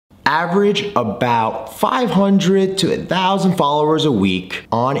average about 500 to 1,000 followers a week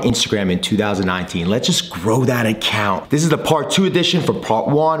on Instagram in 2019. Let's just grow that account. This is the part 2 edition for part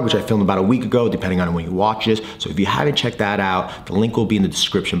 1, which I filmed about a week ago, depending on when you watch this. So if you haven't checked that out, the link will be in the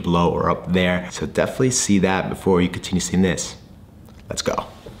description below or up there. So definitely see that before you continue seeing this. Let's go.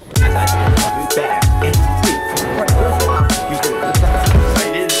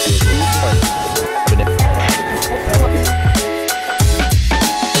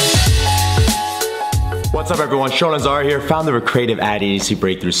 What's up everyone, Sean Azari here, founder of Creative Ad Agency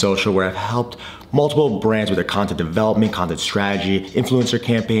Breakthrough Social, where I've helped multiple brands with their content development, content strategy, influencer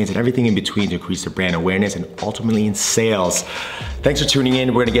campaigns, and everything in between to increase their brand awareness and ultimately in sales. Thanks for tuning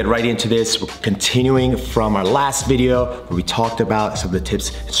in. We're gonna get right into this. We're continuing from our last video where we talked about some of the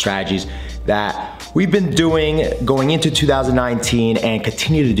tips and strategies that we've been doing going into 2019 and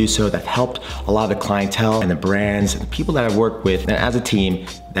continue to do so that helped a lot of the clientele and the brands and the people that I've worked with and as a team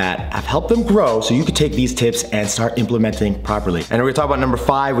that have helped them grow so you can take these tips and start implementing properly. And we're gonna talk about number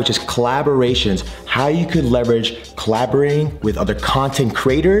 5, which is collaborations, how you could leverage collaborating with other content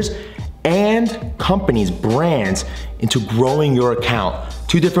creators and companies, brands, into growing your account.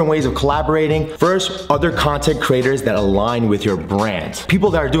 2 different ways of collaborating. First, other content creators that align with your brand.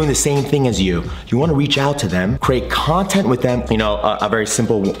 People that are doing the same thing as you. You wanna reach out to them, create content with them. You know, a very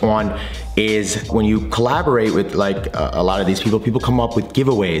simple one is when you collaborate with like a lot of these people come up with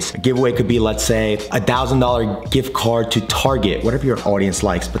giveaways. A giveaway could be, let's say, $1,000 gift card to Target, whatever your audience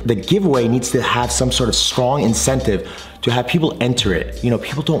likes. But the giveaway needs to have some sort of strong incentive to have people enter it. You know,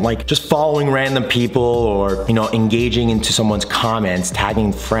 people don't like just following random people or, you know, engaging into someone's comments,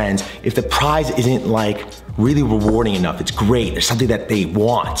 tagging friends. If the prize isn't like really rewarding enough, it's great, there's something that they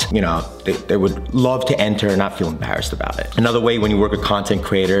want, you know, they would love to enter and not feel embarrassed about it. Another way when you work with content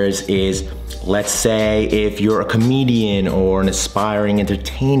creators is, let's say if you're a comedian or an aspiring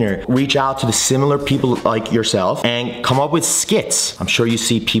entertainer, reach out to the similar people like yourself and come up with skits. I'm sure you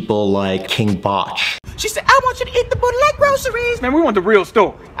see people like King Botch. She said, I want you to eat the booty like groceries. Man, we want the real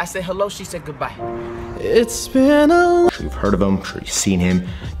story. I said hello, she said goodbye. It's been a... I'm sure you've heard of him, I'm sure you've seen him.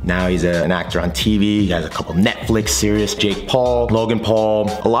 Now he's an actor on TV, he has a couple Netflix series. Jake Paul, Logan Paul.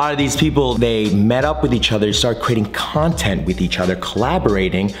 A lot of these people, they met up with each other, started creating content with each other,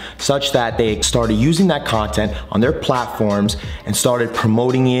 collaborating, such that they started using that content on their platforms and started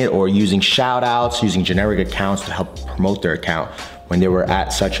promoting it or using shout outs, using generic accounts to help promote their account when they were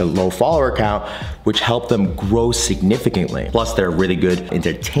at such a low follower count, which helped them grow significantly. Plus they're really good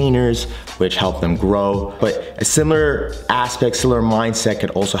entertainers, which helped them grow. But a similar aspect, similar mindset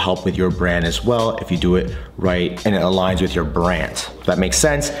could also help with your brand as well if you do it right and it aligns with your brand. If that makes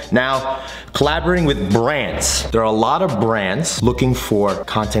sense. Now, collaborating with brands. There are a lot of brands looking for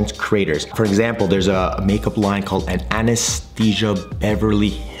content creators. For example, there's a makeup line called Anastasia Beverly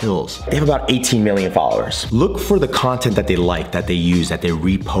Hills. They have about 18 million followers. Look for the content that they like, that they use, that they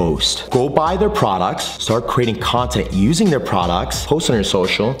repost. Go buy their products, start creating content using their products, post on your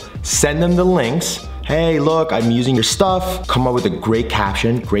social, send them the links. Hey, look, I'm using your stuff. Come up with a great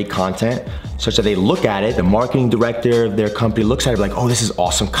caption, great content, such that they look at it, the marketing director of their company looks at it like, oh, this is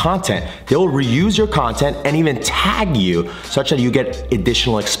awesome content. They'll reuse your content and even tag you, such that you get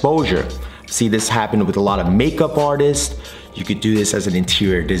additional exposure. See this happen with a lot of makeup artists. You could do this as an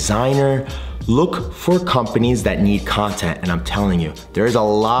interior designer. Look for companies that need content, and I'm telling you, there's a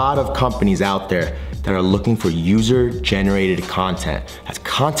lot of companies out there that are looking for user-generated content. That's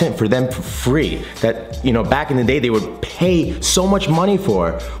content for them for free. That, you know, back in the day, they would pay so much money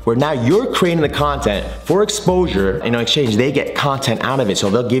for, where now you're creating the content for exposure, and in exchange, they get content out of it.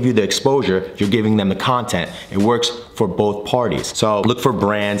 So they'll give you the exposure, you're giving them the content. It works for both parties. So look for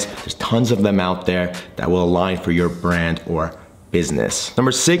brands. There's tons of them out there that will align for your brand or business.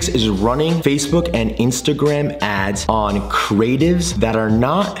 Number 6 is running Facebook and Instagram ads on creatives that are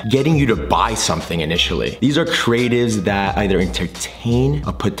not getting you to buy something initially. These are creatives that either entertain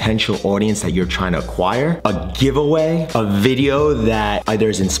a potential audience that you're trying to acquire, a giveaway, a video that either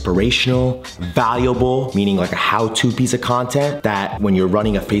is inspirational, valuable, meaning like a how-to piece of content that when you're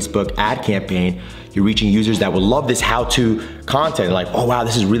running a Facebook ad campaign, you're reaching users that will love this how-to content. Like, oh wow,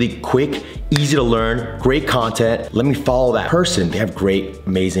 this is really quick, easy to learn, great content. Let me follow that person. They have great,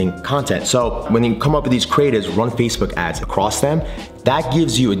 amazing content. So when you come up with these creatives, run Facebook ads across them. That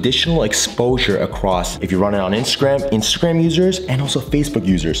gives you additional exposure across, if you run it on Instagram users and also Facebook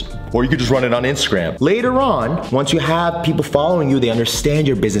users. Or you could just run it on Instagram. Later on, once you have people following you, they understand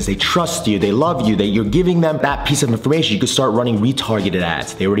your business, they trust you, they love you, you're giving them that piece of information, you could start running retargeted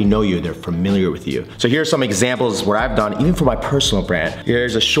ads. They already know you, they're familiar with you. So here are some examples where I've done, even for my personal brand.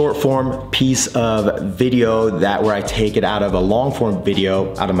 Here's a short form piece of video where I take it out of a long form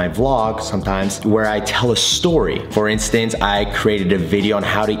video, out of my vlog sometimes, where I tell a story. For instance, I created a video on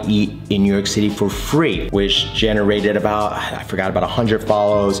how to eat in New York City for free, which generated about, I forgot, about 100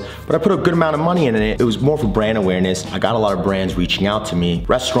 follows, but I put a good amount of money in it. It was more for brand awareness. I got a lot of brands reaching out to me,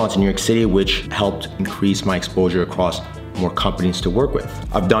 restaurants in New York City, which helped increase my exposure across more companies to work with.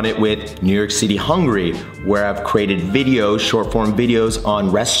 I've done it with New York City Hungry, where I've created videos, short form videos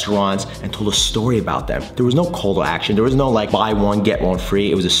on restaurants and told a story about them. There was no call to action. There was no like buy one, get one free.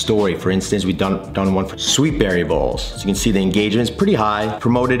 It was a story. For instance, we've done one for Sweet Berry Bowls. So you can see the engagement is pretty high.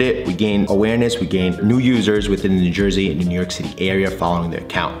 Promoted it, we gained awareness, we gained new users within the New Jersey and the New York City area following the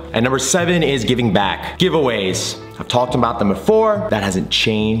account. And number 7 is giving back. Giveaways. I've talked about them before. That hasn't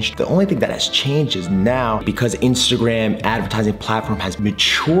changed. The only thing that has changed is now, because Instagram advertising platform has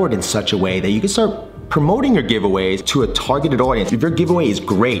matured in such a way that you can start promoting your giveaways to a targeted audience. If your giveaway is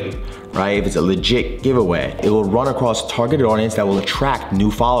great, right? If it's a legit giveaway, it will run across a targeted audience that will attract new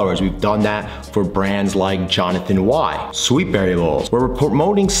followers. We've done that for brands like Jonathan Y, Sweet Berry Bowls, where we're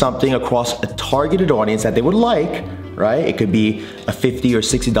promoting something across a targeted audience that they would like, right? It could be a $50 or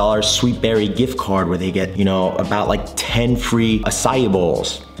 $60 Sweet Berry gift card where they get, you know, about like 10 free acai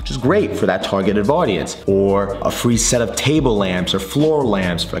bowls, which is great for that targeted audience. Or a free set of table lamps or floor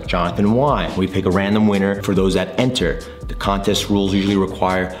lamps for like Jonathan Y. We pick a random winner for those that enter. The contest rules usually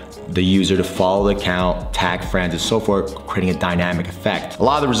require the user to follow the account, tag friends, and so forth, creating a dynamic effect. A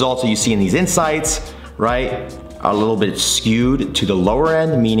lot of the results that you see in these insights, right, are a little bit skewed to the lower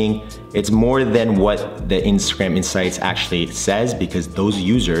end, meaning it's more than what the Instagram Insights actually says, because those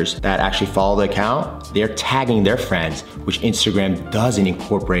users that actually follow the account, they're tagging their friends, which Instagram doesn't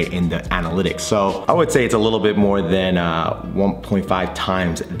incorporate in the analytics. So I would say it's a little bit more than 1.5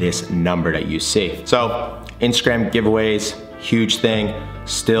 times this number that you see. So Instagram giveaways, huge thing,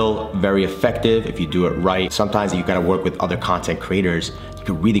 still very effective if you do it right. Sometimes you gotta work with other content creators. You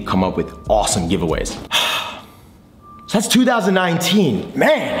can really come up with awesome giveaways. So that's 2019,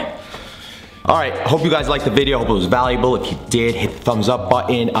 man. All right, hope you guys liked the video. Hope it was valuable. If you did, hit the thumbs up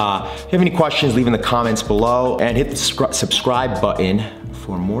button. If you have any questions, leave in the comments below, and hit the subscribe button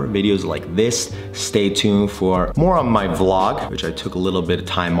for more videos like this. Stay tuned for more on my vlog, which I took a little bit of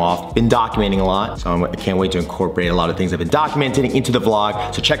time off. Been documenting a lot, so I can't wait to incorporate a lot of things I've been documenting into the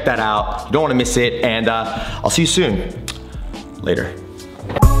vlog. So check that out. You don't want to miss it, and I'll see you soon. Later.